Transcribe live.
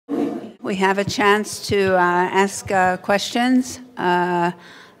we have a chance to ask questions of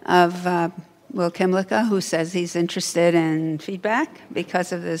Will Kymlicka, who says he's interested in feedback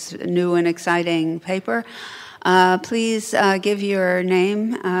because of this new and exciting paper. Please give your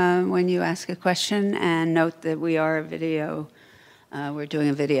name when you ask a question, and note that we are we're doing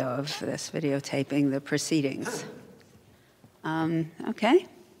a video of this, videotaping the proceedings. Okay.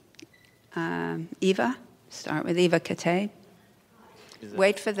 Eva, start with Eva Kate.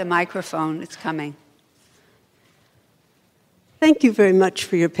 Wait for the microphone, it's coming. Thank you very much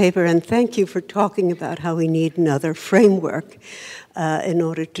for your paper, and thank you for talking about how we need another framework in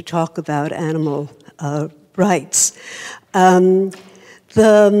order to talk about animal rights. I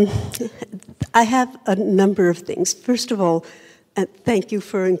have a number of things. First of all, thank you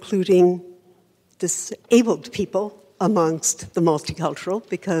for including disabled people amongst the multicultural,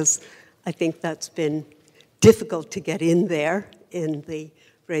 because I think that's been difficult to get in there in the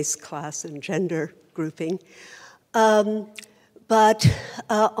race, class, and gender grouping. But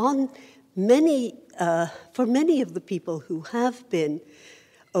for many of the people who have been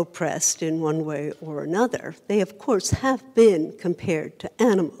oppressed in one way or another, they of course have been compared to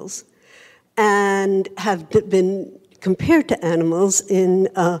animals, and have been compared to animals in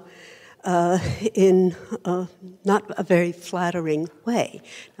not a very flattering way,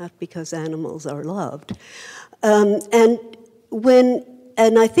 not because animals are loved.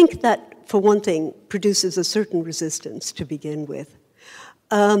 And I think that, for one thing, produces a certain resistance to begin with.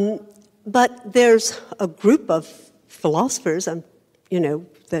 But there's a group of philosophers,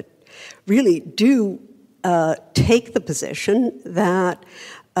 that really do take the position that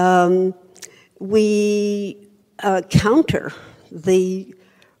we counter the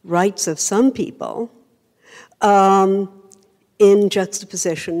rights of some people in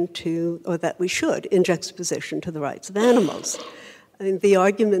juxtaposition to, or that we should, in juxtaposition to the rights of animals. I mean, the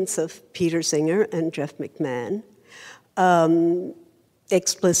arguments of Peter Singer and Jeff McMahon,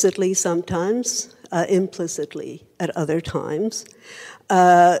 explicitly sometimes, implicitly at other times,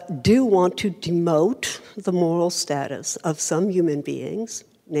 do want to demote the moral status of some human beings,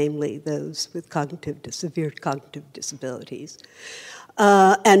 namely those with severe cognitive disabilities,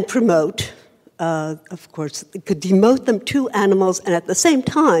 and promote, of course, it could demote them to animals and at the same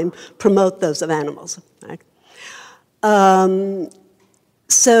time promote those of animals, right?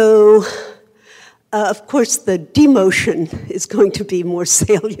 So, of course, the demotion is going to be more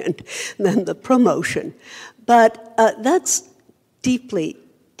salient than the promotion, but that's deeply,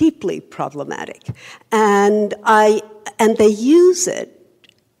 deeply problematic. And they use it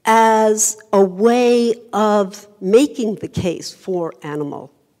as a way of making the case for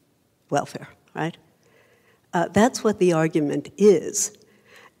animal welfare, right? That's what the argument is.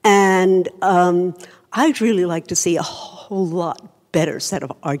 And I'd really like to see a whole lot better set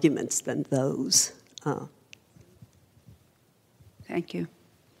of arguments than those. Thank you.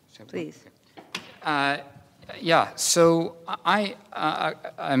 Please. Yeah, so I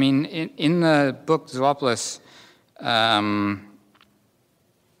mean, in the book Zoopolis,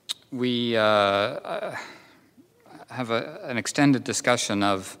 we have an extended discussion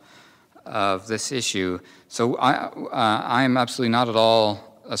of this issue. So I am absolutely not at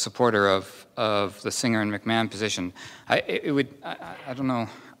all a supporter of the Singer and McMahon position. I don't know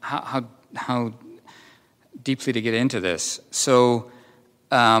how deeply to get into this. So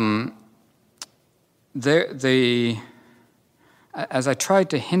as I tried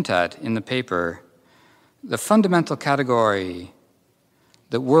to hint at in the paper, the fundamental category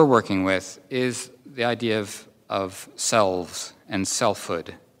that we're working with is the idea of selves and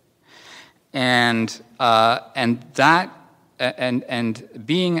selfhood, and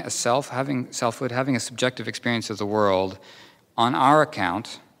being a self, having selfhood, having a subjective experience of the world, on our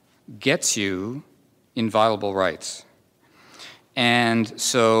account, gets you inviolable rights. And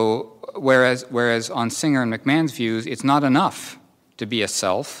so, whereas on Singer and McMahon's views, it's not enough to be a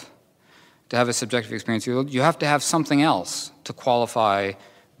self, to have a subjective experience of the world. You have to have something else to qualify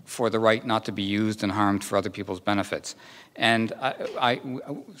for the right not to be used and harmed for other people's benefits. And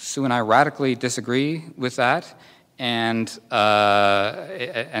Sue and I radically disagree with that. And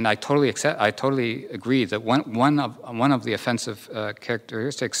I totally agree that one of the offensive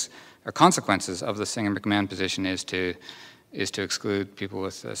characteristics or consequences of the Singer-McMahon position is to exclude people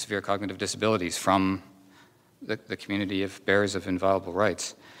with severe cognitive disabilities from the community of bearers of inviolable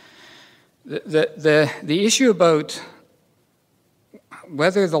rights. The issue about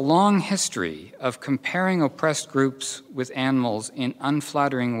whether the long history of comparing oppressed groups with animals in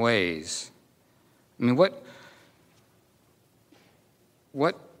unflattering ways, I mean,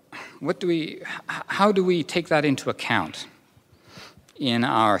 how do we take that into account in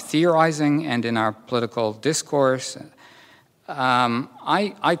our theorizing and in our political discourse.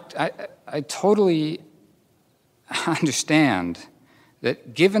 I totally understand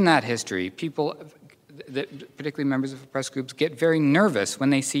that given that history, people, particularly members of oppressed groups, get very nervous when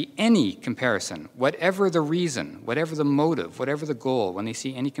they see any comparison, whatever the reason, whatever the motive, whatever the goal, when they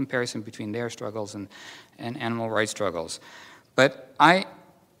see any comparison between their struggles and animal rights struggles. But I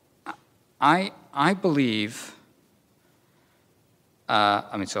believe,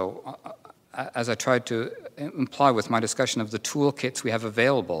 as I tried to imply with my discussion of the toolkits we have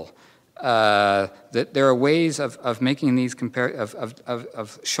available, that there are ways of making these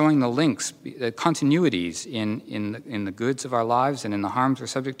of showing the links, the continuities in the goods of our lives and in the harms we're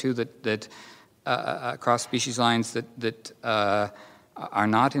subject to that across species lines that are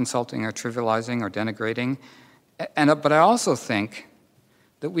not insulting or trivializing or denigrating. But I also think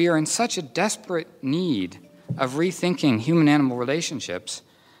that we are in such a desperate need of rethinking human-animal relationships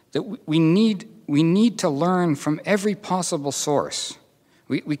that we need to learn from every possible source.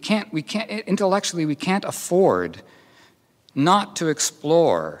 We can't intellectually, we can't afford not to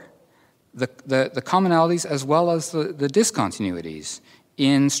explore the commonalities as well as the discontinuities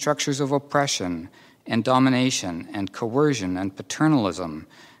in structures of oppression and domination and coercion and paternalism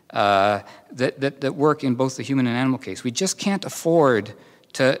that work in both the human and animal case. We just can't afford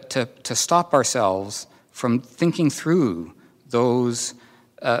to stop ourselves from thinking through those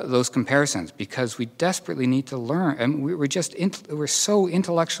comparisons, because we desperately need to learn. And we're so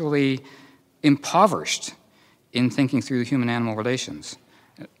intellectually impoverished in thinking through human-animal relations.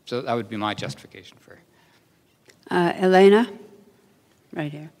 So that would be my justification for it. Elena,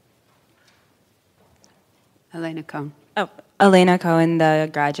 right here. Elena Cohn. Oh, Elena Cohen, the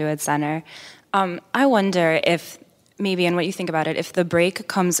Graduate Center. I wonder if maybe, and what you think about it, if the break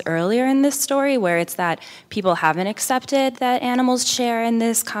comes earlier in this story, where it's that people haven't accepted that animals share in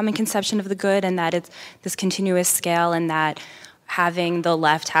this common conception of the good, and that it's this continuous scale, and that having the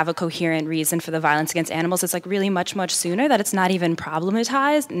left have a coherent reason for the violence against animals is like really much, much sooner, that it's not even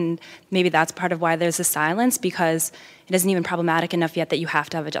problematized, and maybe that's part of why there's a silence, because it isn't even problematic enough yet that you have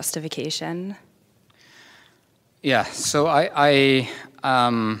to have a justification. Yeah, so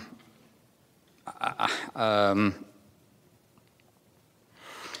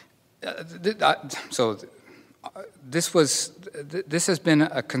this has been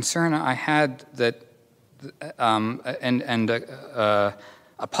a concern I had that, and a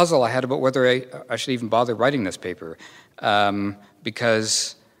puzzle I had about whether I should even bother writing this paper,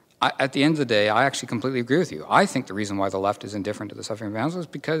 because at the end of the day, I actually completely agree with you. I think the reason why the left is indifferent to the suffering of animals is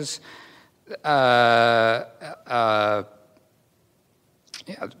because they're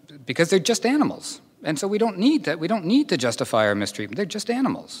just animals, and so we don't need that. We don't need to justify our mistreatment. They're just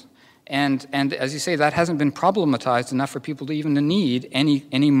animals. And as you say, that hasn't been problematized enough for people to even need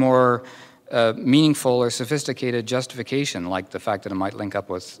any more meaningful or sophisticated justification, like the fact that it might link up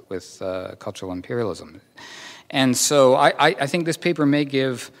with cultural imperialism. And so I think this paper may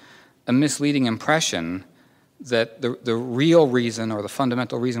give a misleading impression that the real reason or the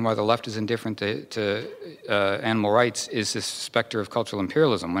fundamental reason why the left is indifferent to animal rights is this specter of cultural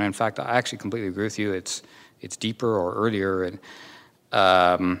imperialism, when in fact I actually completely agree with you. It's deeper or earlier. And,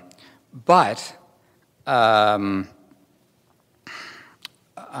 but I'm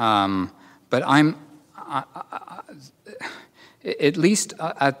at least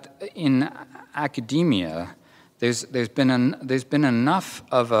in academia, there's been enough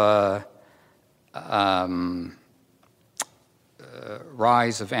of a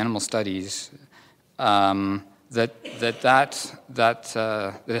rise of animal studies that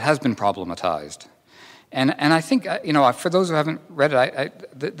it has been problematized. And I think, for those who haven't read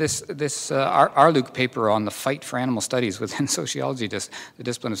it, this Arluk paper on the fight for animal studies within sociology, the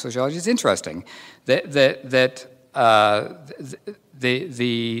discipline of sociology, is interesting. There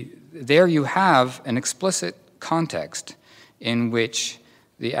you have an explicit context in which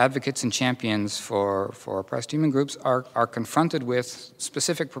the advocates and champions for oppressed human groups are confronted with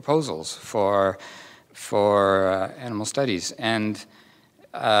specific proposals for animal studies, and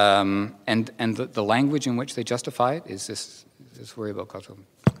the language in which they justify it is this worry about cultural.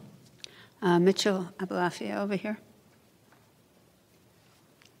 Mitchell Abulafia over here.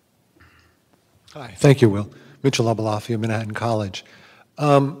 Hi, thank you, Will. Mitchell Abulafia, Manhattan College.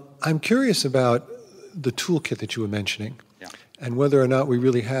 I'm curious about the toolkit that you were mentioning, and whether or not we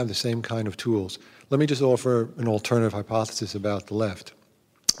really have the same kind of tools. Let me just offer an alternative hypothesis about the left.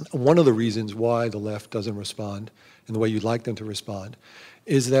 One of the reasons why the left doesn't respond in the way you'd like them to respond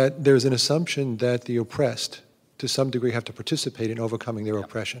is that there's an assumption that the oppressed, to some degree, have to participate in overcoming their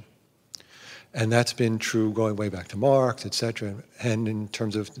oppression. And that's been true going way back to Marx, et cetera, and in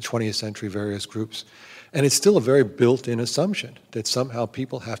terms of the 20th century various groups. And it's still a very built-in assumption that somehow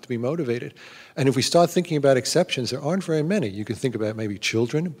people have to be motivated. And if we start thinking about exceptions, there aren't very many. You can think about maybe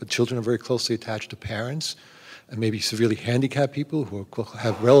children, but children are very closely attached to parents, and maybe severely handicapped people who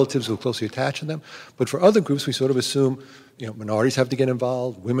have relatives who are closely attached to them. But for other groups, we sort of assume, minorities have to get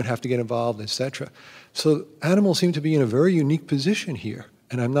involved, women have to get involved, et cetera. So animals seem to be in a very unique position here,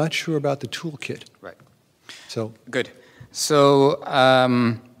 and I'm not sure about the toolkit. Right. So good. So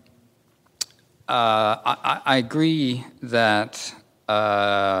I agree that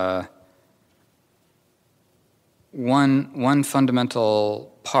one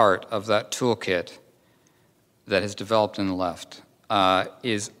fundamental part of that toolkit that has developed in the left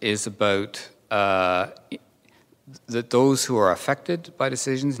is about that those who are affected by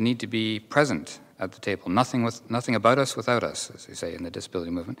decisions need to be present at the table. Nothing about us without us, as they say in the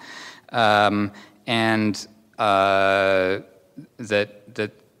disability movement, and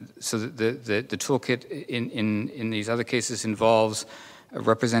so the toolkit in these other cases involves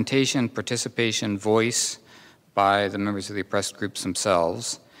representation, participation, voice by the members of the oppressed groups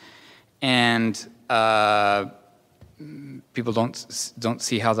themselves, and people don't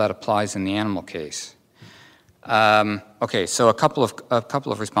see how that applies in the animal case. Okay, so a couple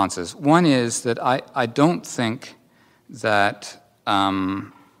of responses. One is that I don't think that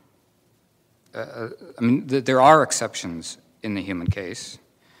there are exceptions in the human case.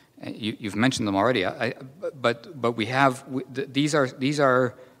 You've mentioned them already. But we have these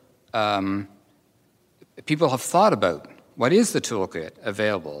are people have thought about what is the toolkit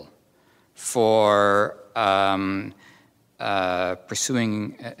available for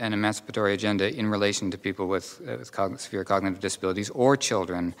pursuing an emancipatory agenda in relation to people with severe cognitive disabilities or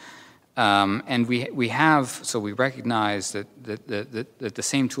children, and we recognize that the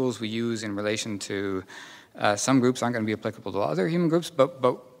same tools we use in relation to some groups aren't going to be applicable to other human groups,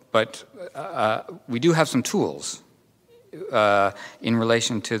 but we do have some tools in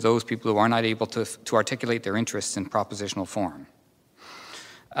relation to those people who are not able to articulate their interests in propositional form.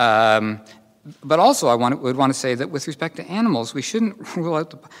 But also, I would want to say that with respect to animals, we shouldn't rule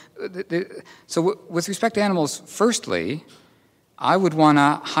out so with respect to animals, firstly, I would want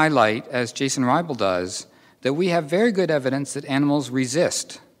to highlight, as Jason Reibel does, that we have very good evidence that animals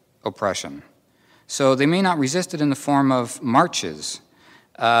resist oppression. So they may not resist it in the form of marches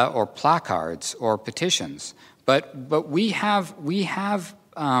or placards or petitions, but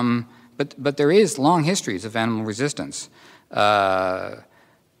there is long histories of animal resistance. So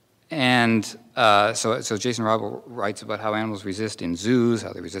Jason Reibel writes about how animals resist in zoos,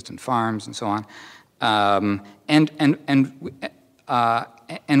 how they resist in farms, and so on. And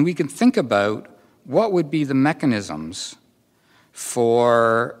we can think about what would be the mechanisms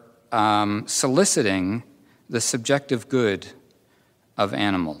for soliciting the subjective good of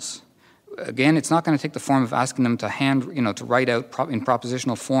animals. Again, it's not going to take the form of asking them to to write out in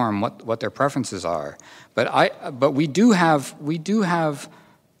propositional form what their preferences are. But we do have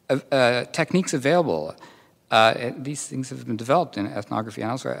techniques available. These things have been developed in ethnography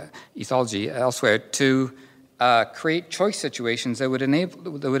and elsewhere, ethology elsewhere, to create choice situations that would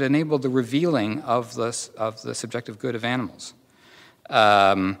enable the revealing of the subjective good of animals.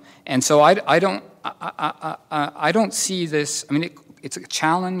 And so I don't see this. I mean, it's a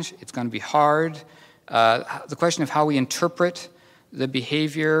challenge. It's going to be hard. The question of how we interpret the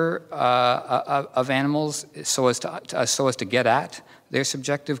behavior of animals so as to get at their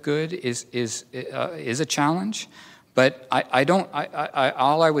subjective good is a challenge. But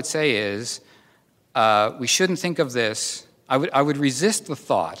all I would say is we shouldn't think of this. I would resist the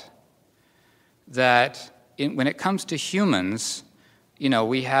thought that when it comes to humans,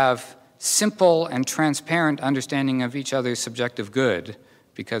 we have simple and transparent understanding of each other's subjective good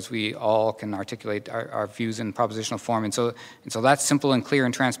because we all can articulate our views in propositional form, and so that's simple and clear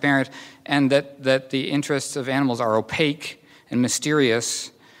and transparent, and that the interests of animals are opaque and mysterious.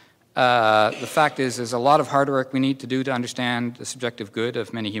 The fact is, there's a lot of hard work we need to do to understand the subjective good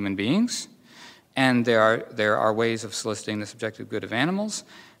of many human beings, and there are ways of soliciting the subjective good of animals.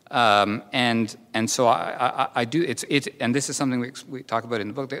 And so I do. And this is something we talk about in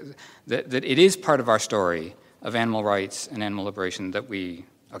the book, that it is part of our story of animal rights and animal liberation that we.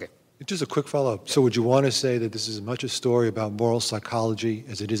 Okay. Just a quick follow-up. So would you want to say that this is as much a story about moral psychology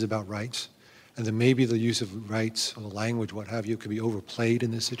as it is about rights, and that maybe the use of rights or the language, what have you, could be overplayed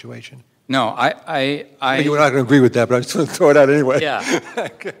in this situation? No, You're not going to agree with that, but I'm just going to throw it out anyway. Yeah.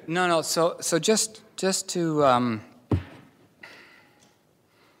 Okay. No. So just to.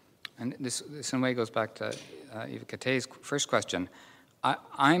 And this in a way goes back to Eva Kate's first question.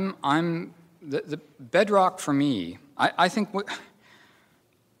 I'm the bedrock for me, I think,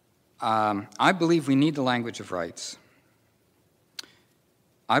 I believe we need the language of rights.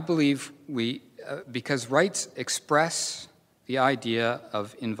 I believe because rights express the idea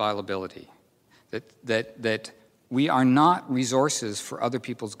of inviolability, that we are not resources for other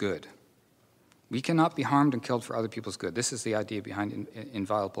people's good. We cannot be harmed and killed for other people's good. This is the idea behind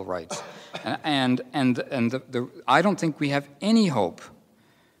inviolable rights. And I don't think we have any hope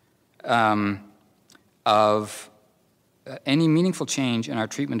of any meaningful change in our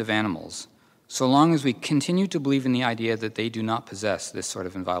treatment of animals so long as we continue to believe in the idea that they do not possess this sort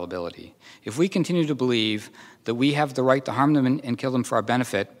of inviolability. If we continue to believe that we have the right to harm them and kill them for our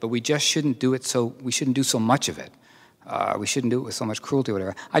benefit, but we just shouldn't do it, so we shouldn't do so much of it. We shouldn't do it with so much cruelty or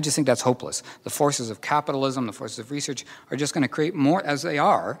whatever. I just think that's hopeless. The forces of capitalism, the forces of research are just going to create more, as they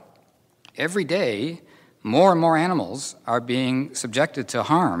are, every day, more and more animals are being subjected to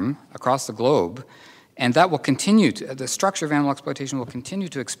harm across the globe, and that will continue to, the structure of animal exploitation will continue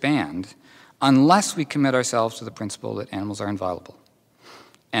to expand unless we commit ourselves to the principle that animals are inviolable.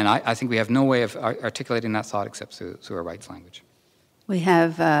 And I think we have no way of articulating that thought except through a rights language. We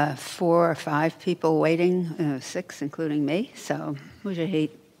have 4 or 5 people waiting, 6 including me. So, Mujahid,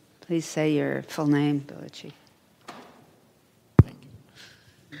 please say your full name, Bilici. Thank you.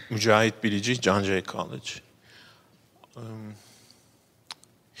 Mujahid Bilici, John Jay College.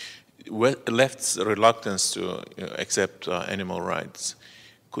 Left's reluctance to accept animal rights,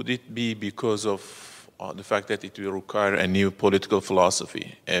 could it be because of the fact that it will require a new political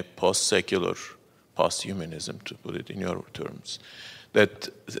philosophy, a post-secular, post-humanism, to put it in your terms, that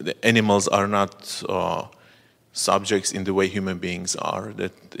the animals are not subjects in the way human beings are,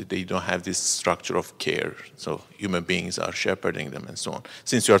 that they don't have this structure of care, so human beings are shepherding them and so on.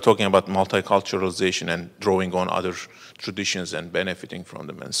 Since you are talking about multiculturalization and drawing on other traditions and benefiting from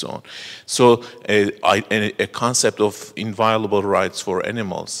them and so on. So a concept of inviolable rights for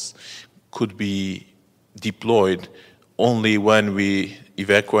animals could be deployed only when we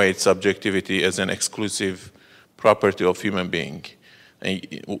evacuate subjectivity as an exclusive property of human being.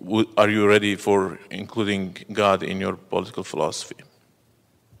 Are you ready for including God in your political philosophy?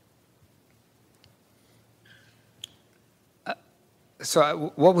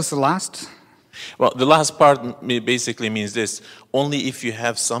 So what was the last? Well, the last part basically means this: only if you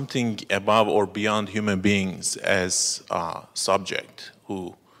have something above or beyond human beings as a subject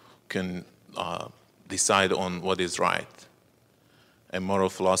who can decide on what is right, a moral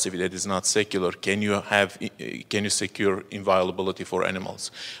philosophy that is not secular, can you secure inviolability for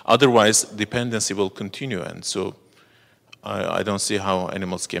animals? Otherwise, dependency will continue, and so I don't see how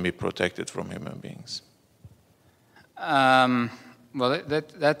animals can be protected from human beings. Well,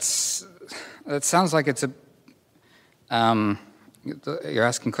 that sounds like it's you're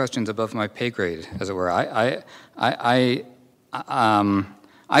asking questions above my pay grade, as it were. I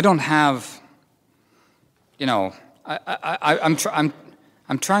don't have, you know, I'm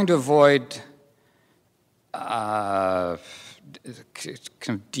trying to avoid kind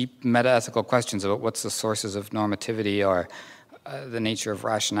of deep meta-ethical questions about what's the sources of normativity or the nature of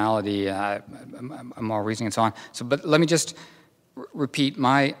rationality, moral reasoning, and so on. So, but let me just repeat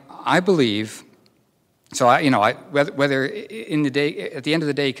I believe. So, whether in the day, at the end of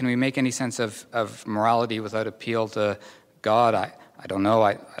the day, can we make any sense of morality without appeal to God? I don't know.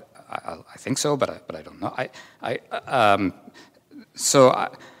 I think so, but I don't know.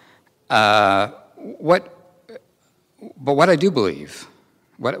 But what I do believe,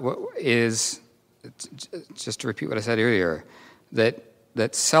 what is, just to repeat what I said earlier,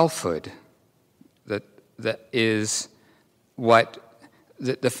 that selfhood, that is what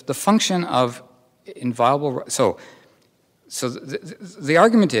the function of inviolable. So the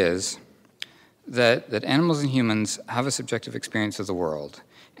argument is that animals and humans have a subjective experience of the world,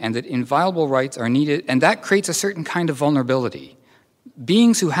 and that inviolable rights are needed, and that creates a certain kind of vulnerability.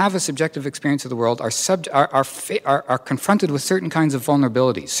 Beings who have a subjective experience of the world are confronted with certain kinds of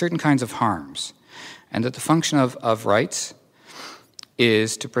vulnerabilities, certain kinds of harms, and that the function of rights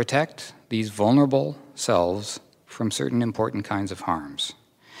is to protect these vulnerable selves from certain important kinds of harms.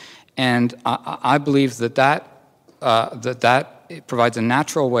 And I believe that provides a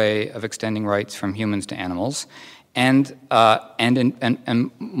natural way of extending rights from humans to animals, and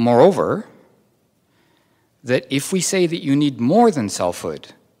moreover, that if we say that you need more than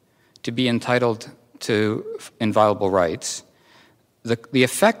selfhood to be entitled to inviolable rights, the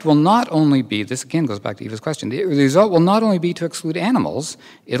effect will not only be, this again goes back to Eva's question, the result will not only be to exclude animals,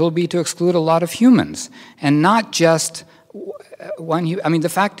 it'll be to exclude a lot of humans, and not just one. I mean, the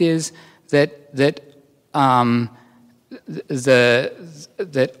fact is that the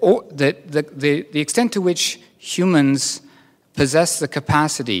extent to which humans possess the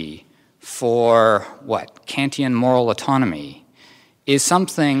capacity for Kantian moral autonomy is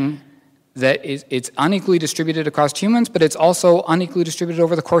something that it's unequally distributed across humans, but it's also unequally distributed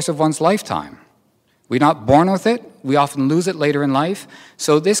over the course of one's lifetime. We're not born with it. We often lose it later in life.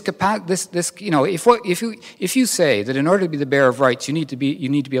 So if you say that in order to be the bearer of rights, you need to be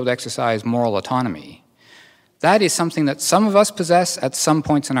able to exercise moral autonomy, that is something that some of us possess at some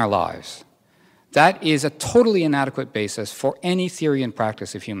points in our lives. That is a totally inadequate basis for any theory and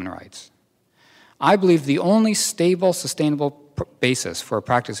practice of human rights. I believe the only stable, sustainable basis for a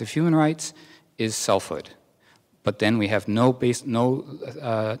practice of human rights is selfhood. But then we have no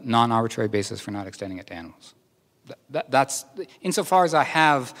non-arbitrary basis for not extending it to animals. That's, insofar as I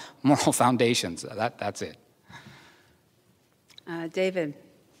have moral foundations, that's it. David.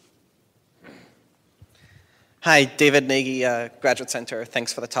 Hi, David Nagy, Graduate Center.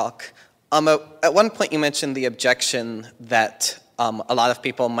 Thanks for the talk. At one point you mentioned the objection that a lot of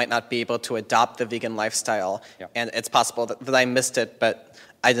people might not be able to adopt the vegan lifestyle, and it's possible that I missed it, but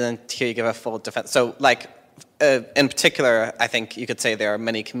I didn't hear you give a full defense. So, in particular, I think you could say there are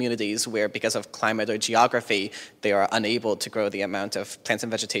many communities where, because of climate or geography, they are unable to grow the amount of plants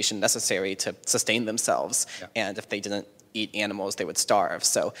and vegetation necessary to sustain themselves, and if they didn't eat animals, they would starve.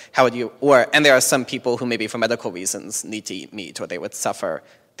 So how would you, and there are some people who maybe for medical reasons need to eat meat, or they would suffer,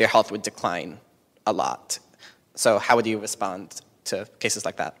 their health would decline a lot. So how would you respond to cases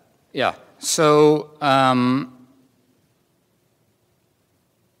like that? Yeah, so, I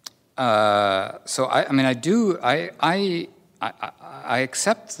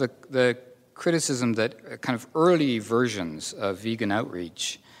accept the criticism that kind of early versions of vegan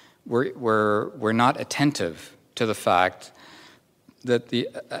outreach were not attentive to the fact that the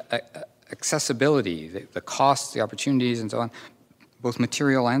accessibility, the costs, the opportunities, and so on, both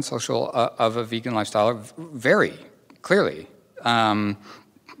material and social, of a vegan lifestyle vary clearly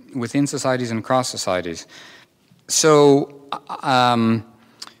within societies and across societies. So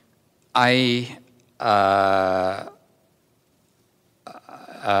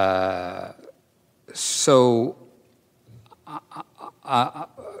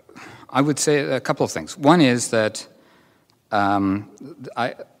would say a couple of things. One is that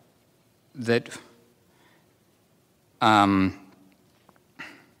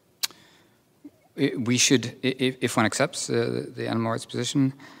we should, if one accepts the animal rights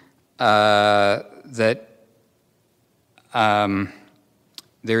position, that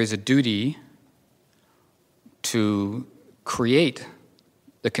there is a duty to create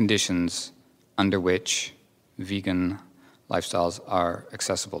the conditions under which vegan lifestyles are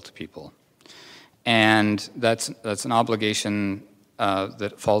accessible to people. And that's an obligation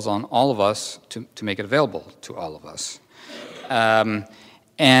that falls on all of us to make it available to all of us. And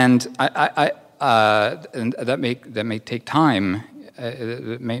that may take time.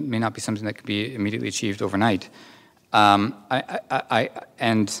 It may not be something that can be immediately achieved overnight. But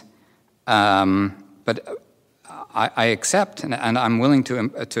I accept, and I'm willing to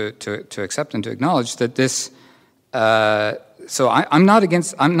accept and to acknowledge that this. So I'm not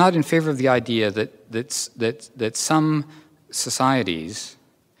in favor of the idea that some societies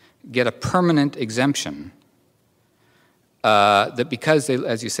get a permanent exemption. That because they,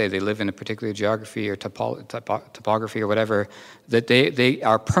 as you say, they live in a particular geography or topography or whatever, that they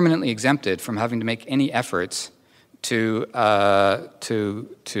are permanently exempted from having to make any efforts to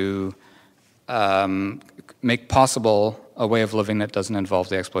make possible a way of living that doesn't involve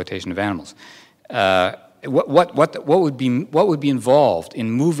the exploitation of animals. What would be involved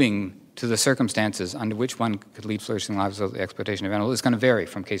in moving to the circumstances under which one could lead flourishing lives without the exploitation of animals is going to vary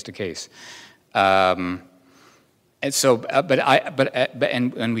from case to case. And so,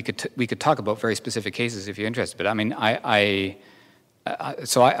 and we could talk about very specific cases if you're interested. But I mean, I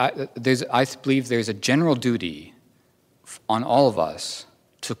believe there's a general duty on all of us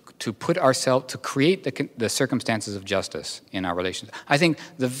to put ourselves, to create the circumstances of justice in our relations. I think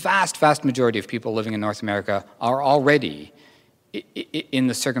the vast majority of people living in North America are already in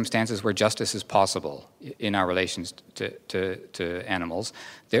the circumstances where justice is possible in our relations to animals.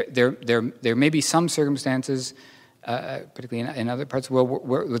 There may be some circumstances, particularly in other parts of the world,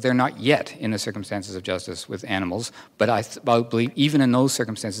 where they're not yet in the circumstances of justice with animals, but I believe even in those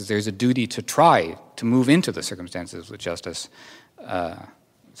circumstances there's a duty to try to move into the circumstances with justice. Is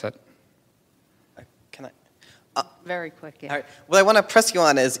that? Can I? Very quick, yeah. All right. What I want to press you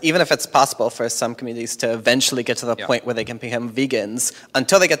on is, even if it's possible for some communities to eventually get to the point where they can become vegans,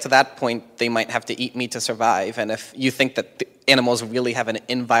 until they get to that point, they might have to eat meat to survive. And if you think that animals really have an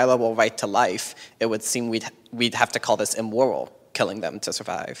inviolable right to life, it would seem we'd have to call this immoral, killing them to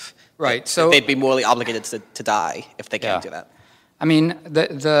survive. Right. So they'd be morally obligated to die if they can't do that. I mean,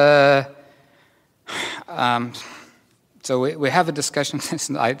 so we have a discussion. That's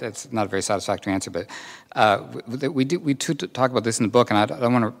not a very satisfactory answer, but we talk about this in the book, and I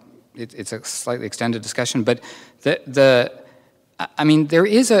don't want to. It's a slightly extended discussion, but I mean, there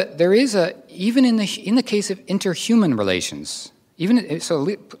is a even in the case of interhuman relations,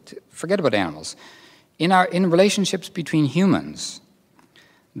 forget about animals. In relationships between humans,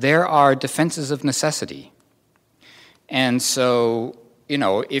 there are defenses of necessity. And so,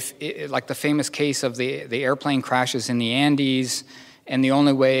 like the famous case of the airplane crashes in the Andes, and the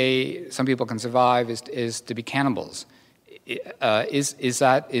only way some people can survive is to be cannibals. Is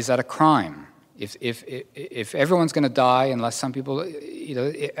that a crime? If everyone's going to die unless some people,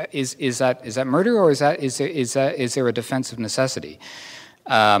 is that murder, or is there a defense of necessity?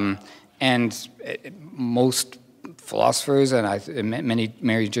 And most philosophers and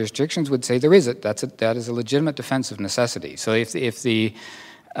many jurisdictions would say that is a legitimate defense of necessity. So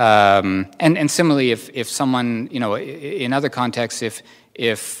and similarly, if someone, in other contexts,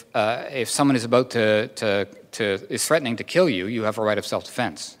 if someone is about is threatening to kill you, you have a right of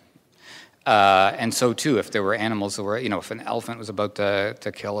self-defense. And so too, if there were animals that were, if an elephant was about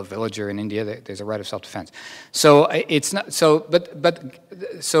to kill a villager in India, there's a right of self-defense. So it's not so,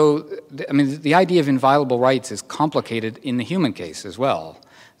 I mean, the idea of inviolable rights is complicated in the human case as well.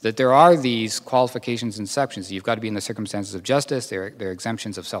 That there are these qualifications and exceptions. You've got to be in the circumstances of justice. There are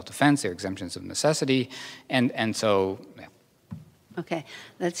exemptions of self-defense. There are exemptions of necessity, and so. Yeah. Okay,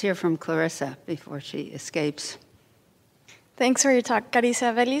 let's hear from Clarissa before she escapes. Thanks for your talk,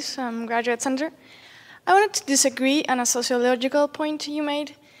 Carissa Velis from Graduate Center. I wanted to disagree on a sociological point you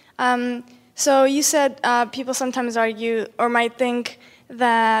made. So you said people sometimes argue or might think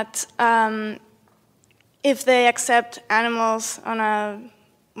that if they accept animals on a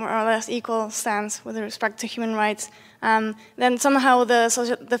more or less equal stance with respect to human rights, then somehow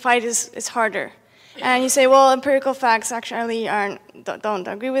the fight is harder. And you say, well, empirical facts actually don't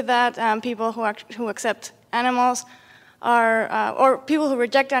agree with that. People who accept animals or people who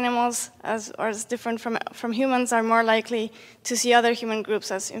reject animals as different from humans are more likely to see other human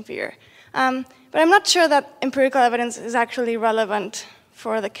groups as inferior. But I'm not sure that empirical evidence is actually relevant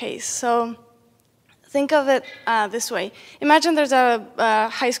for the case. So think of it this way. Imagine there's a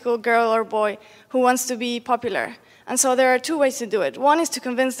high school girl or boy who wants to be popular. And so there are two ways to do it. One is to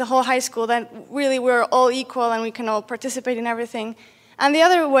convince the whole high school that really we're all equal and we can all participate in everything. And the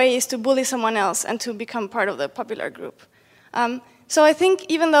other way is to bully someone else and to become part of the popular group. So I think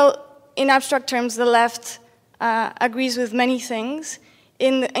even though in abstract terms the left agrees with many things,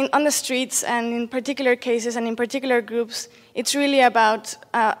 on the streets and in particular cases and in particular groups, it's really about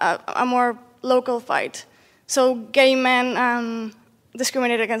a more local fight. So gay men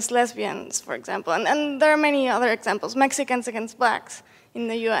discriminate against lesbians, for example, and there are many other examples, Mexicans against blacks in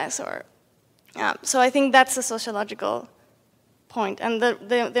the US. So I think that's a sociological point, and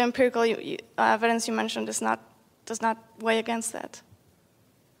the empirical evidence you mentioned does not weigh against that.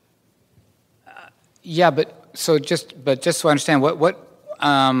 Yeah, but just to understand what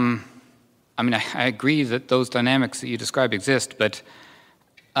I mean, I agree that those dynamics that you describe exist, but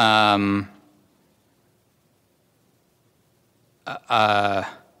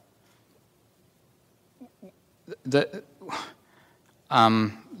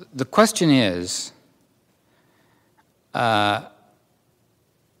the question is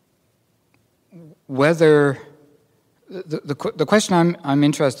whether the question I'm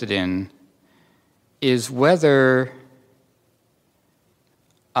interested in is whether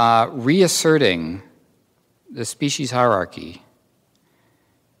reasserting the species hierarchy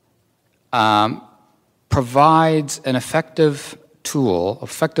provides an effective tool,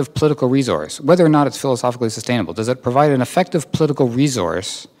 effective political resource, whether or not it's philosophically sustainable. Does it provide an effective political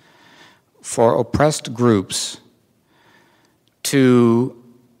resource for oppressed groups to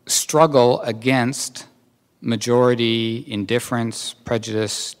struggle against majority indifference,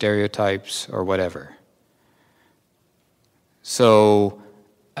 prejudice, stereotypes, or whatever? So,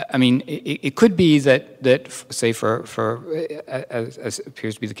 I mean, it could be that say as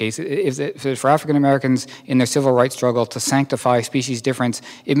appears to be the case, if for African Americans in their civil rights struggle to sanctify species difference,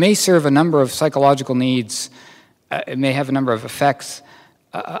 it may serve a number of psychological needs. It may have a number of effects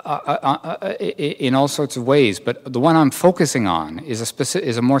in all sorts of ways. But the one I'm focusing on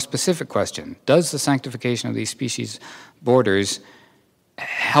is a more specific question: does the sanctification of these species borders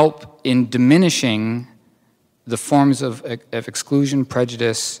help in diminishing the forms of exclusion,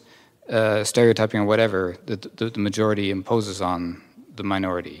 prejudice, stereotyping or whatever the majority imposes on the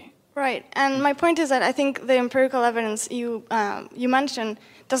minority. Right, and my point is that I think the empirical evidence you mentioned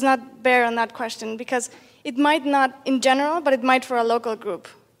does not bear on that question, because it might not in general, but it might for a local group.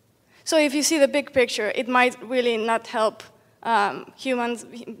 So if you see the big picture, it might really not help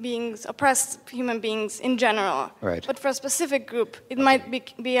oppressed human beings in general. Right. But for a specific group, it might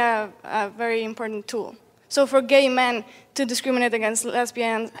be a very important tool. So for gay men to discriminate against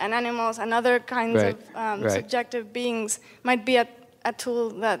lesbians and animals and other kinds of subjective beings might be a tool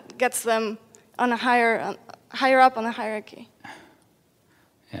that gets them on a higher up on the hierarchy.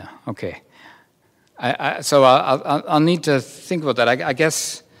 Yeah. Okay. So I'll need to think about that. I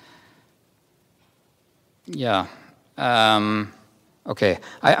guess. Yeah. Okay.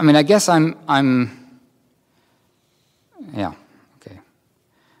 I mean, I guess I'm. Yeah. Okay.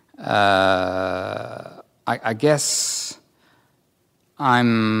 I guess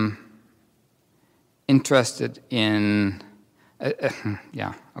I'm interested in.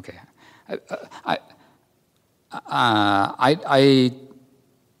 Yeah. Okay.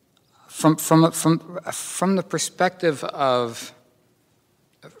 From the perspective of,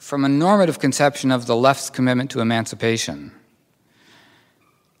 from a normative conception of the left's commitment to emancipation,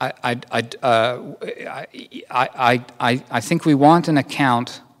 I think we want an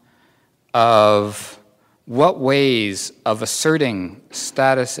account of what ways of asserting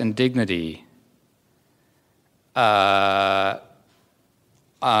status and dignity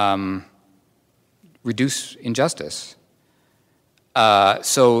reduce injustice.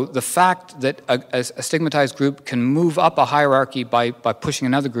 So the fact that a stigmatized group can move up a hierarchy by pushing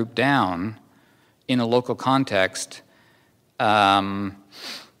another group down in a local context, a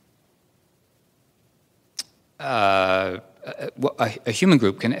human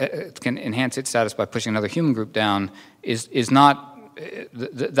group can enhance its status by pushing another human group down is not,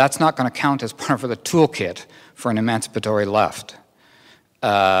 that's not going to count as part of the toolkit for an emancipatory left.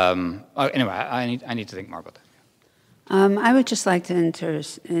 Anyway, I need to think more about that. I would just like to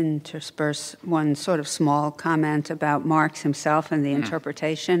intersperse one sort of small comment about Marx himself and the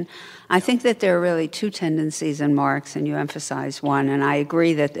interpretation. I think that there are really two tendencies in Marx, and you emphasize one, and I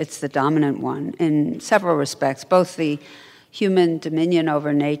agree that it's the dominant one in several respects. Both the human dominion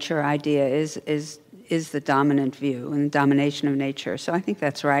over nature idea is the dominant view and domination of nature. So I think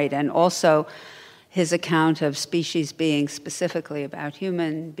that's right. And also his account of species being specifically about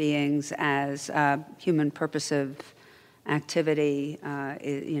human beings as human purposive activity,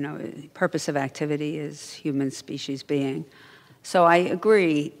 purpose of activity is human species being. So I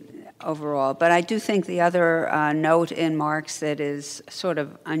agree overall, but I do think the other note in Marx that is sort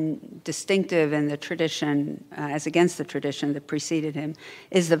of distinctive in the tradition, as against the tradition that preceded him,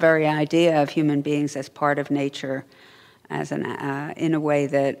 is the very idea of human beings as part of nature, as in a way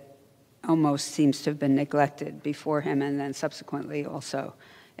that almost seems to have been neglected before him and then subsequently also,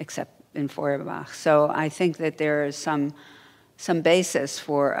 except in Feuerbach. So I think that there is some basis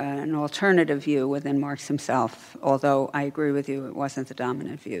for an alternative view within Marx himself, although I agree with you, it wasn't the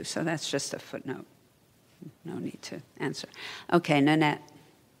dominant view. So that's just a footnote. No need to answer. Okay, Nanette.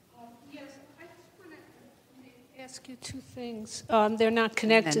 Yes, I just want to ask you two things. They're not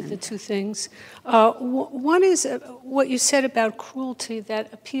connected, the two things. One is what you said about cruelty,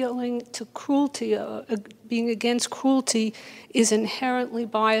 that appealing to cruelty, being against cruelty, is inherently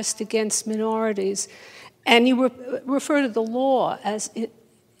biased against minorities. And you refer to the law as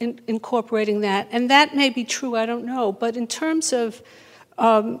incorporating that. And that may be true, I don't know. But in terms of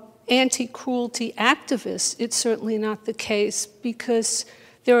anti-cruelty activists, it's certainly not the case, because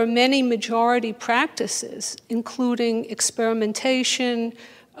there are many majority practices, including experimentation,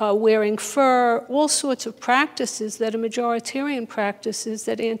 wearing fur, all sorts of practices that are majoritarian practices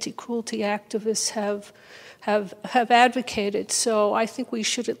that anti-cruelty activists have advocated. So I think we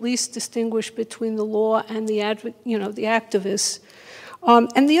should at least distinguish between the law and the activists.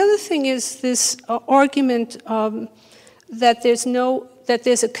 And the other thing is this argument that there's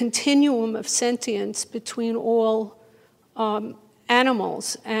a continuum of sentience between all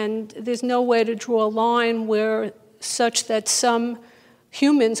animals, and there's no way to draw a line where such that some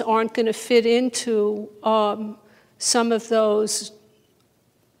humans aren't going to fit into some of those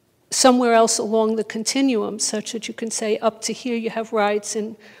somewhere else along the continuum, such that you can say up to here you have rights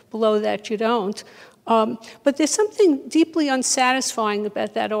and below that you don't. But there's something deeply unsatisfying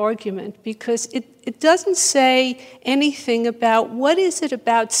about that argument, because it doesn't say anything about what is it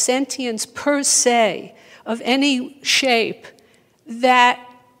about sentience per se of any shape that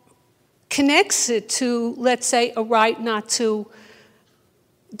connects it to, let's say, a right not to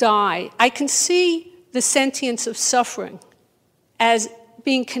die. I can see the sentience of suffering as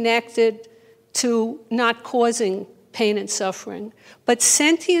being connected to not causing pain and suffering. But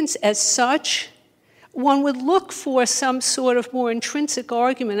sentience as such, one would look for some sort of more intrinsic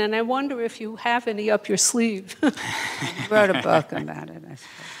argument, and I wonder if you have any up your sleeve. You wrote a book about it, I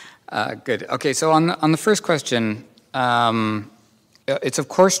suppose. Good. Okay, so on the first question, it's of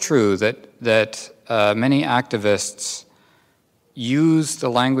course true that many activists use the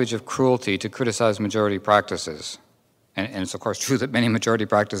language of cruelty to criticize majority practices. And it's of course true that many majority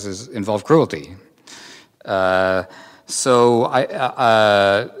practices involve cruelty. So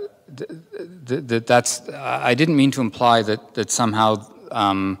I didn't mean to imply that somehow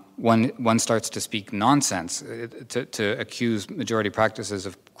one starts to speak nonsense to accuse majority practices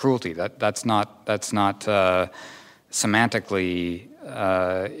of cruelty. That's not semantically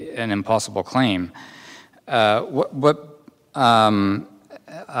an impossible claim.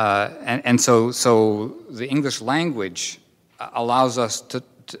 So the English language allows us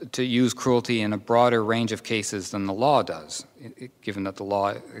to use cruelty in a broader range of cases than the law does, given that the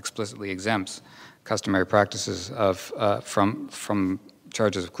law explicitly exempts customary practices from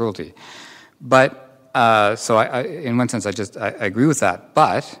charges of cruelty. But so in one sense, I agree with that.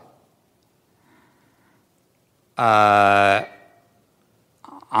 But I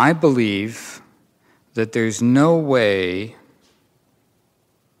believe that there's no way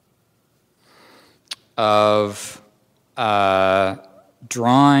of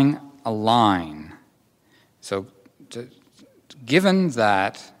drawing a line. So given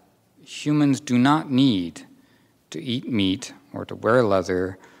that humans do not need to eat meat or to wear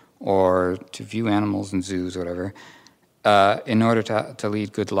leather or to view animals in zoos or whatever in order to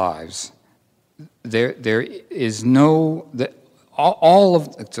lead good lives, there is no...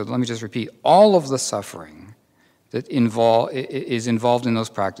 So let me just repeat, all of the suffering that is involved in those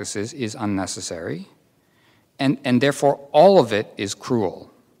practices is unnecessary, and therefore all of it is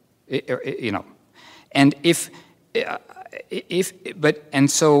cruel, and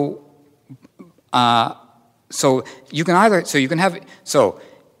so you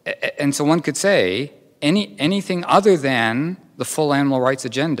one could say anything other than the full animal rights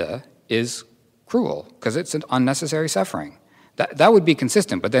agenda is cruel because it's an unnecessary suffering. That would be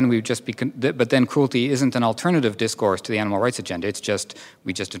consistent, but then then cruelty isn't an alternative discourse to the animal rights agenda. It's just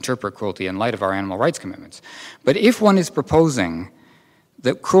we just interpret cruelty in light of our animal rights commitments. But if one is proposing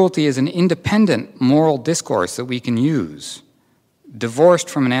that cruelty is an independent moral discourse that we can use, divorced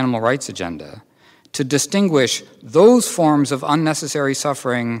from an animal rights agenda, to distinguish those forms of unnecessary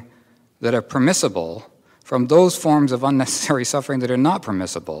suffering that are permissible from those forms of unnecessary suffering that are not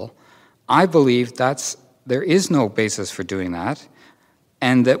permissible, I believe there is no basis for doing that,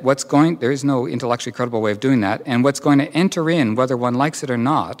 and that there is no intellectually credible way of doing that, and what's going to enter in, whether one likes it or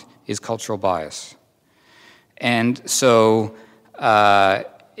not, is cultural bias. And so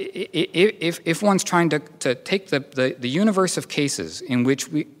if one's trying to take the universe of cases in which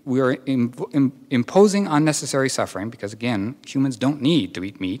we are imposing unnecessary suffering, because again, humans don't need to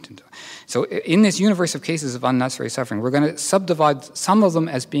eat meat. So in this universe of cases of unnecessary suffering, we're going to subdivide some of them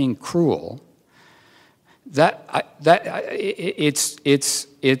as being cruel. I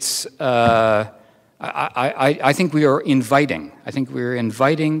think we are inviting. I think we're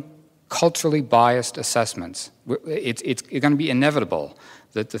inviting culturally biased assessments. It's going to be inevitable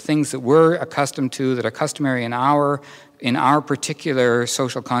that the things that we're accustomed to, that are customary in our particular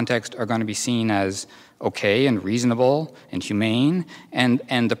social context, are going to be seen as okay and reasonable and humane,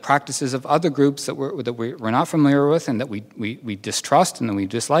 and the practices of other groups that we're not familiar with and that we distrust and that we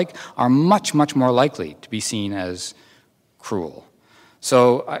dislike are much, much more likely to be seen as cruel.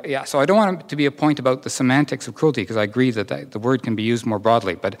 So so I don't want it to be a point about the semantics of cruelty, because I agree that the word can be used more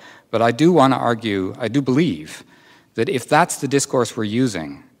broadly, but I do want to argue, I do believe that if that's the discourse we're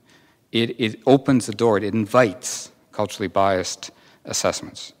using, it opens the door, it invites culturally biased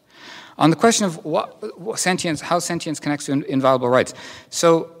assessments. On the question of how sentience connects to inviolable rights,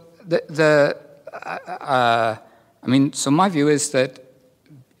 so so my view is that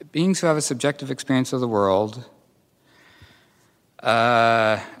beings who have a subjective experience of the world,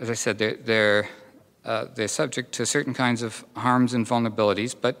 as I said, they're subject to certain kinds of harms and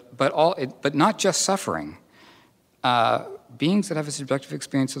vulnerabilities, but not just suffering. Beings that have a subjective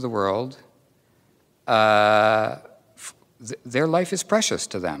experience of the world, their life is precious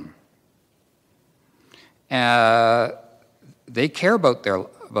to them. They care about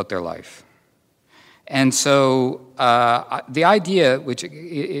their life, and so the idea, which in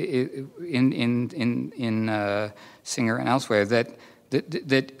Singer and elsewhere, that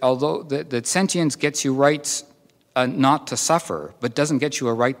although that sentience gets you rights not to suffer, but doesn't get you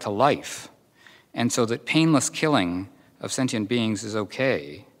a right to life, and so that painless killing of sentient beings is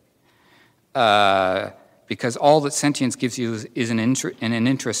okay, because all that sentience gives you is an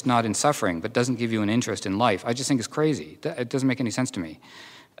interest not in suffering, but doesn't give you an interest in life, I just think is crazy. It doesn't make any sense to me.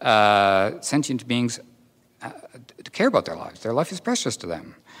 Sentient beings care about their lives. Their life is precious to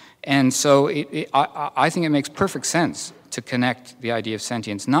them. And so I think it makes perfect sense to connect the idea of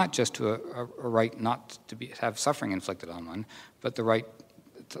sentience not just to a right not to have suffering inflicted on one, but the right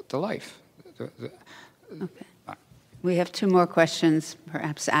to life. Okay. We have 2 more questions.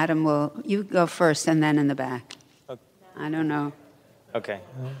 Perhaps Adam you go first and then in the back. Okay. I don't know. Okay.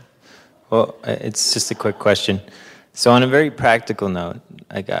 Well, it's just a quick question. So on a very practical note,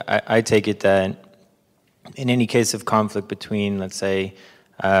 I take it that in any case of conflict between, let's say,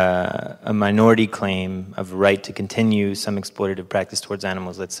 a minority claim of right to continue some exploitative practice towards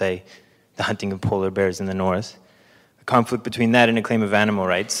animals, let's say the hunting of polar bears in the north, a conflict between that and a claim of animal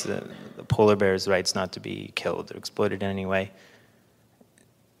rights, the polar bear's rights not to be killed or exploited in any way,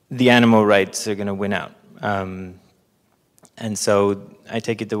 the animal rights are going to win out. And so I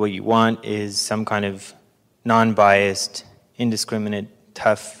take it that what you want is some kind of non-biased, indiscriminate,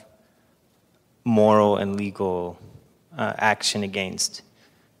 tough, moral and legal action against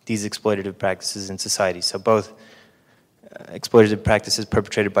these exploitative practices in society. So both exploitative practices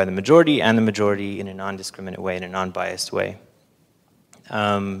perpetrated by the majority and the majority in a non-discriminate way, in a non-biased way.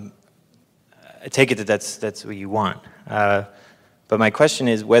 I take it that that's what you want. But my question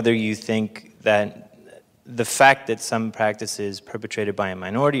is whether you think that the fact that some practice is perpetrated by a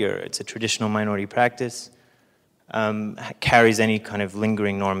minority, or it's a traditional minority practice, carries any kind of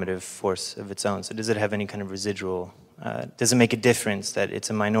lingering normative force of its own. So does it have any kind of residual, does it make a difference that it's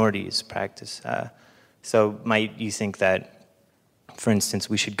a minority's practice? So might you think that, for instance,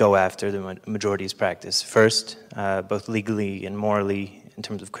 we should go after the majority's practice first, both legally and morally in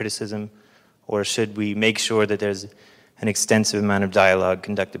terms of criticism, or should we make sure that there's an extensive amount of dialogue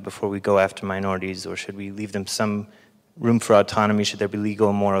conducted before we go after minorities, or should we leave them some room for autonomy? Should there be legal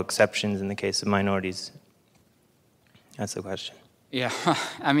and moral exceptions in the case of minorities? That's the question. Yeah,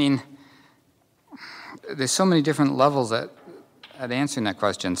 I mean, there's so many different levels at answering that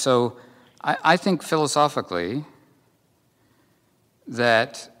question. So I think philosophically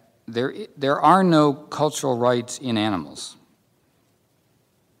that there are no cultural rights in animals.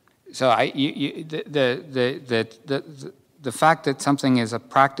 So the fact that something is a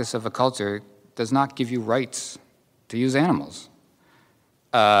practice of a culture does not give you rights to use animals.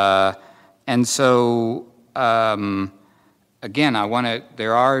 And so again,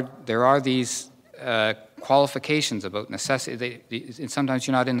 there are these qualifications about necessity. Sometimes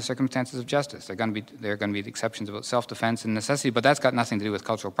you're not in the circumstances of justice. There are going to be exceptions about self-defense and necessity, but that's got nothing to do with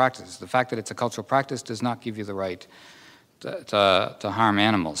cultural practices. The fact that it's a cultural practice does not give you the right to harm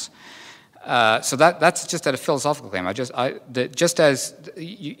animals. So that's just at a philosophical claim. Just as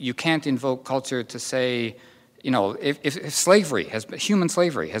you can't invoke culture to say, if slavery human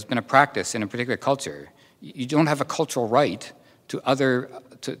slavery has been a practice in a particular culture, you don't have a cultural right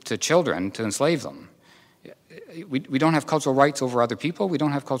to children to enslave them. We don't have cultural rights over other people. We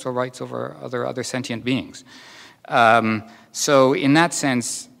don't have cultural rights over other sentient beings. So in that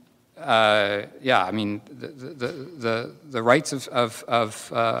sense, yeah, I mean, the rights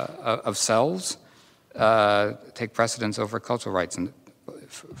of selves take precedence over cultural rights. And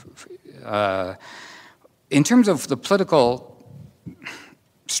in terms of the political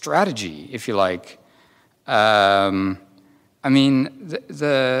strategy, if you like, I mean,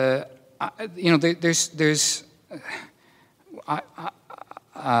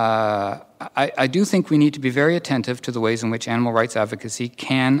 I do think we need to be very attentive to the ways in which animal rights advocacy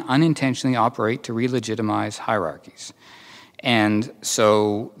can unintentionally operate to re-legitimize hierarchies. And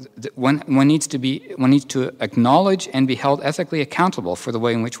so one needs to acknowledge and be held ethically accountable for the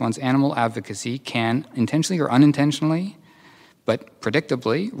way in which one's animal advocacy can, intentionally or unintentionally, but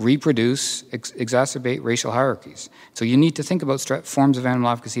predictably, reproduce, exacerbate racial hierarchies. So you need to think about forms of animal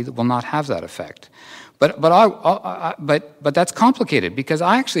advocacy that will not have that effect. But that's complicated, because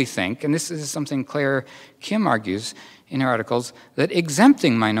I actually think, and this is something Claire Kim argues in her articles, that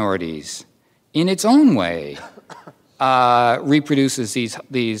exempting minorities in its own way reproduces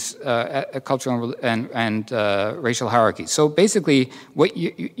these cultural and racial hierarchies. So basically, what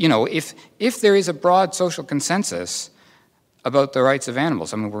if there is a broad social consensus about the rights of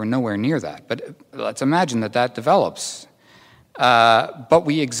animals, I mean, we're nowhere near that, but let's imagine that develops, but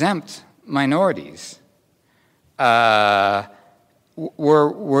we exempt minorities. That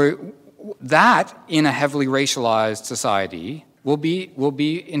in a heavily racialized society will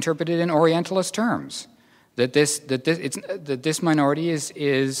be interpreted in Orientalist terms. That this minority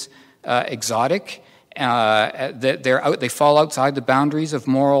is exotic they fall outside the boundaries of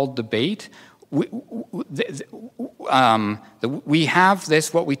moral debate. We have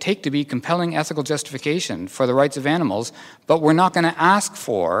this, what we take to be compelling ethical justification for the rights of animals, but we're not going to ask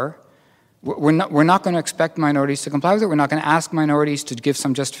for, we're not going to expect minorities to comply with it. We're not going to ask minorities to give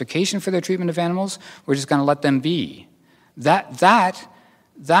some justification for their treatment of animals. We're just going to let them be. That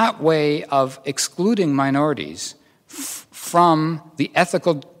way of excluding minorities from the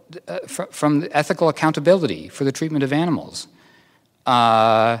ethical accountability for the treatment of animals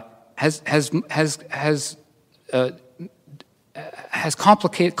has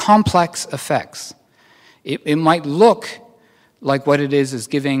complex effects. It might look like what it is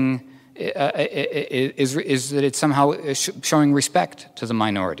giving is that it's somehow showing respect to the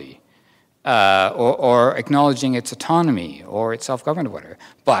minority, or acknowledging its autonomy or its self-government or whatever.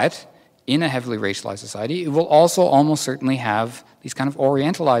 But in a heavily racialized society, it will also almost certainly have these kind of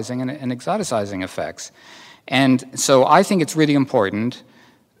orientalizing and exoticizing effects. And so I think it's really important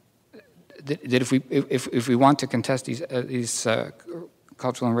that if we want to contest these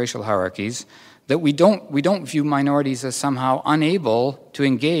cultural and racial hierarchies, that we don't view minorities as somehow unable to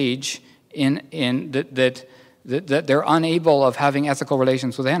engage in that they're unable of having ethical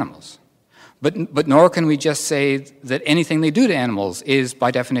relations with animals. But nor can we just say that anything they do to animals is by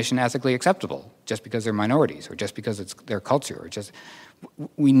definition ethically acceptable just because they're minorities or just because it's their culture or just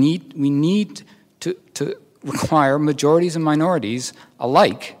we need to require majorities and minorities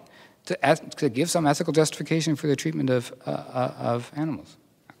alike to give some ethical justification for the treatment of animals.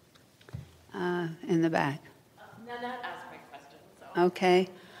 In the back. No, not ask my question. So. Okay.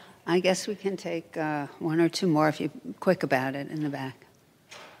 I guess we can take one or two more if you're quick about it in the back.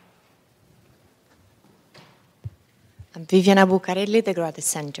 I'm Viviana Bucarelli, the Graduate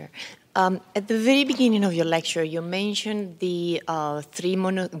Center. At the very beginning of your lecture, you mentioned the three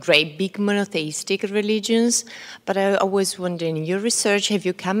great big monotheistic religions, but I was wondering, in your research, have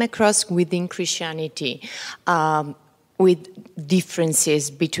you come across within Christianity with differences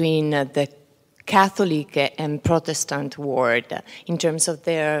between the Catholic and Protestant world in terms of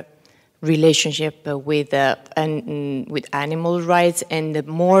their relationship with animal rights and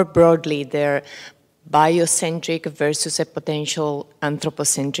more broadly their biocentric versus a potential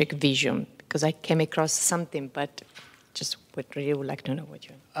anthropocentric vision? Because I came across something, but just really would like to know what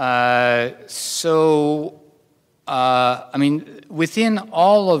you... I mean, within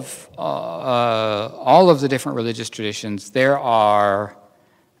all of the different religious traditions, there are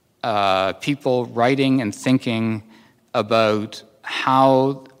people writing and thinking about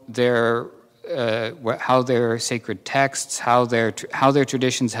how their sacred texts, how their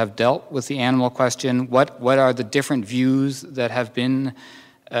traditions have dealt with the animal question, what are the different views that have been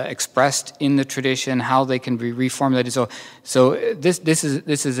expressed in the tradition, how they can be reformulated. So this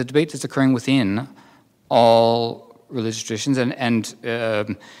is a debate that's occurring within all religious traditions, and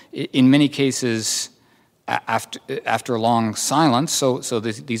in many cases after a long silence. So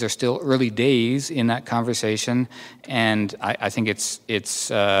these are still early days in that conversation, and I think it's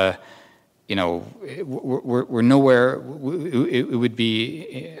you know, we're nowhere. It would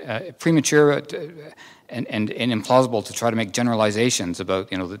be premature and implausible to try to make generalizations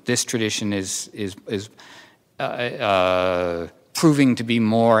about, you know, that this tradition is proving to be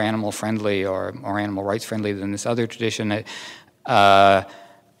more animal friendly or more animal rights friendly than this other tradition.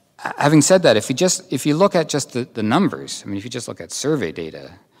 Having said that, if you look at just the numbers, I mean, if you just look at survey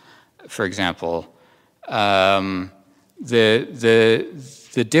data, for example, the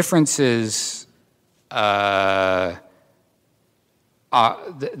differences well,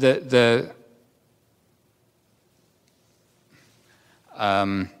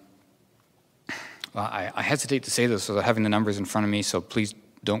 I hesitate to say this without having the numbers in front of me, so please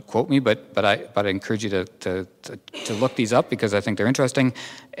don't quote me, but I encourage you to look these up because I think they're interesting.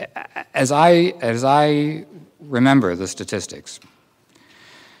 As I remember the statistics,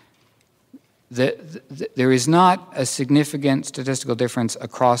 there is not a significant statistical difference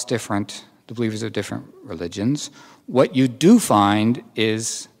across the believers of different religions. What you do find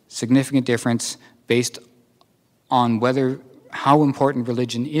is significant difference based on how important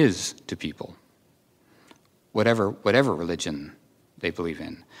religion is to people, whatever religion they believe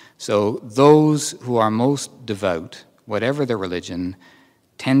in. So those who are most devout, whatever their religion,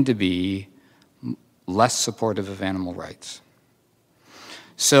 tend to be less supportive of animal rights.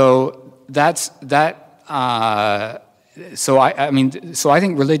 So So I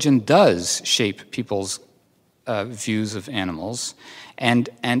think religion does shape people's views of animals, and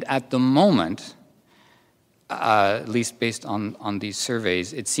at the moment, at least based on these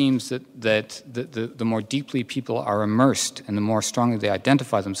surveys, it seems that the more deeply people are immersed and the more strongly they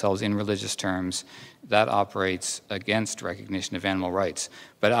identify themselves in religious terms, that operates against recognition of animal rights.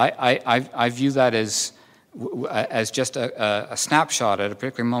 But I view that as just a snapshot at a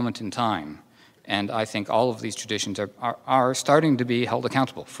particular moment in time. And I think all of these traditions are starting to be held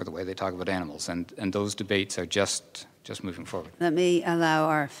accountable for the way they talk about animals, and those debates are just moving forward. Let me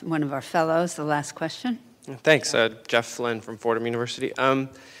allow one of our fellows the last question. Thanks, Jeff Flynn from Fordham University.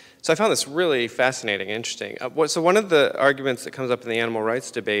 So I found this really fascinating and interesting. So one of the arguments that comes up in the animal rights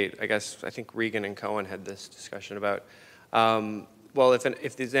debate, I think Regan and Cohen had this discussion about, well,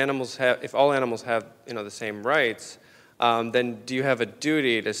 if all animals have the same rights, then do you have a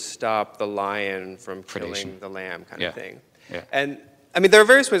duty to stop the lion from killing the lamb, kind of thing? Yeah. And I mean, there are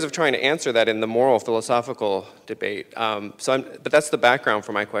various ways of trying to answer that in the moral philosophical debate. But that's the background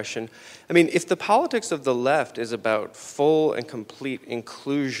for my question. I mean, if the politics of the left is about full and complete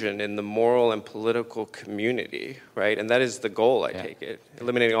inclusion in the moral and political community, right? And that is the goal, I take it,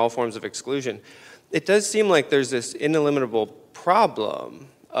 eliminating all forms of exclusion. It does seem like there's this ineliminable problem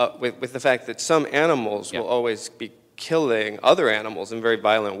with the fact that some animals will always be killing other animals in very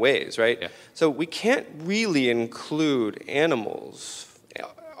violent ways, right? Yeah. So we can't really include animals,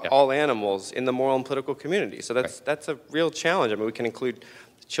 all animals, in the moral and political community. So that's a real challenge. I mean, we can include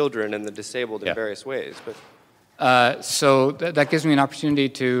children and the disabled in various ways. But so that gives me an opportunity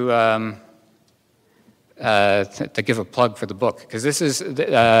to give a plug for the book, because this is.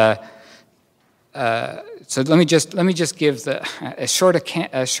 So let me just give as short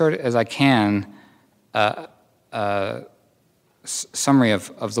as I can. Summary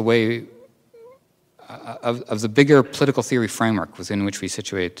of the way of the bigger political theory framework within which we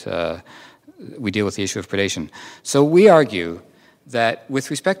we deal with the issue of predation. So we argue that with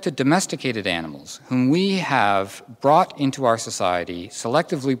respect to domesticated animals, whom we have brought into our society,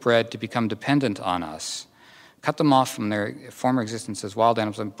 selectively bred to become dependent on us, cut them off from their former existence as wild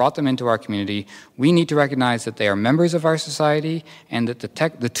animals and brought them into our community, we need to recognize that they are members of our society and that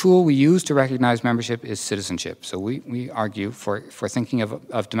the tool we use to recognize membership is citizenship. So we argue for thinking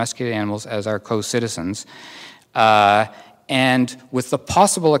of domesticated animals as our co-citizens. And with the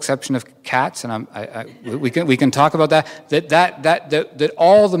possible exception of cats, and we can talk about that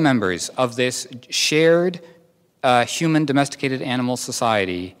all the members of this shared human domesticated animal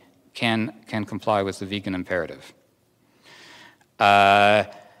society can comply with the vegan imperative.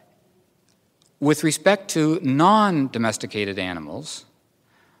 With respect to non-domesticated animals,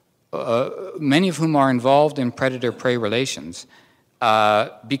 many of whom are involved in predator-prey relations,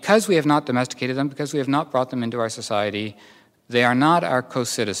 because we have not domesticated them, because we have not brought them into our society, they are not our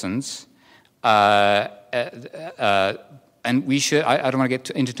co-citizens, and we should, I don't want to get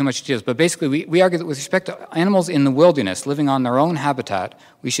into too much details, but basically we argue that with respect to animals in the wilderness living on their own habitat,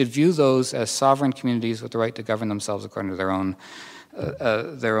 we should view those as sovereign communities with the right to govern themselves according to their own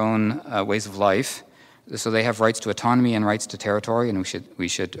ways of life. So they have rights to autonomy and rights to territory, and we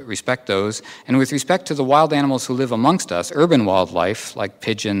should respect those. And with respect to the wild animals who live amongst us, urban wildlife, like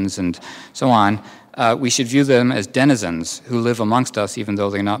pigeons and so on, we should view them as denizens who live amongst us even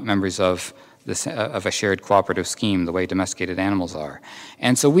though they're not members of a shared cooperative scheme, the way domesticated animals are.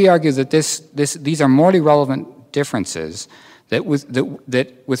 And so we argue that these are morally relevant differences, that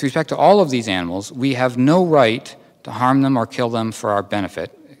with respect to all of these animals, we have no right to harm them or kill them for our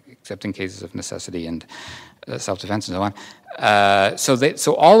benefit, except in cases of necessity and self-defense and so on.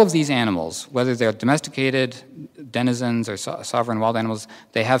 So all of these animals, whether they're domesticated denizens or sovereign wild animals,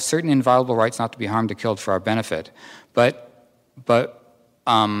 they have certain inviolable rights not to be harmed or killed for our benefit. But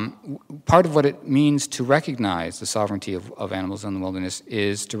part of what it means to recognize the sovereignty of animals in the wilderness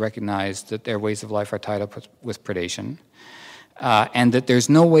is to recognize that their ways of life are tied up with predation, and that there's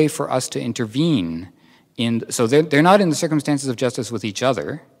no way for us to intervene so they're not in the circumstances of justice with each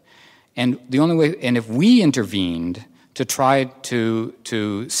other, and the only way, and if we intervened to try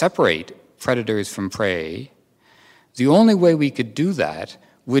to separate predators from prey, the only way we could do that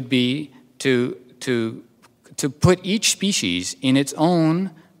would be to put each species in its own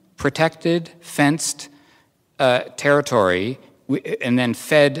protected, fenced territory, and then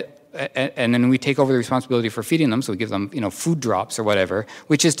and then we take over the responsibility for feeding them, so we give them, food drops or whatever,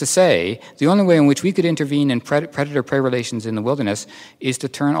 which is to say, the only way in which we could intervene in predator-prey relations in the wilderness is to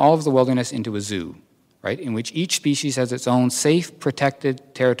turn all of the wilderness into a zoo, right, in which each species has its own safe,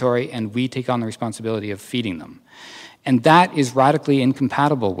 protected territory, and we take on the responsibility of feeding them. And that is radically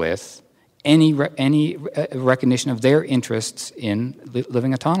incompatible with any recognition of their interests in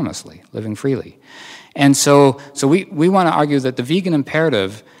living autonomously, living freely. And so we want to argue that the vegan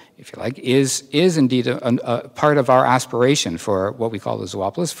imperative if you like, is indeed a part of our aspiration for what we call the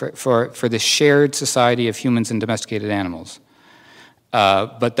zoopolis, for the shared society of humans and domesticated animals.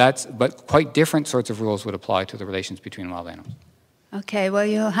 But quite different sorts of rules would apply to the relations between wild animals. Okay, well,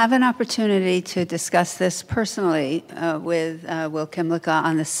 you'll have an opportunity to discuss this personally with Will Kymlicka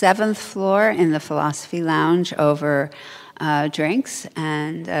on the 7th floor in the Philosophy Lounge over drinks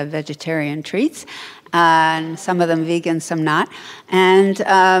and vegetarian treats, and some of them vegan, some not. And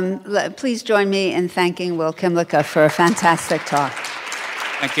please join me in thanking Will Kymlicka for a fantastic talk.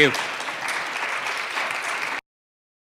 Thank you.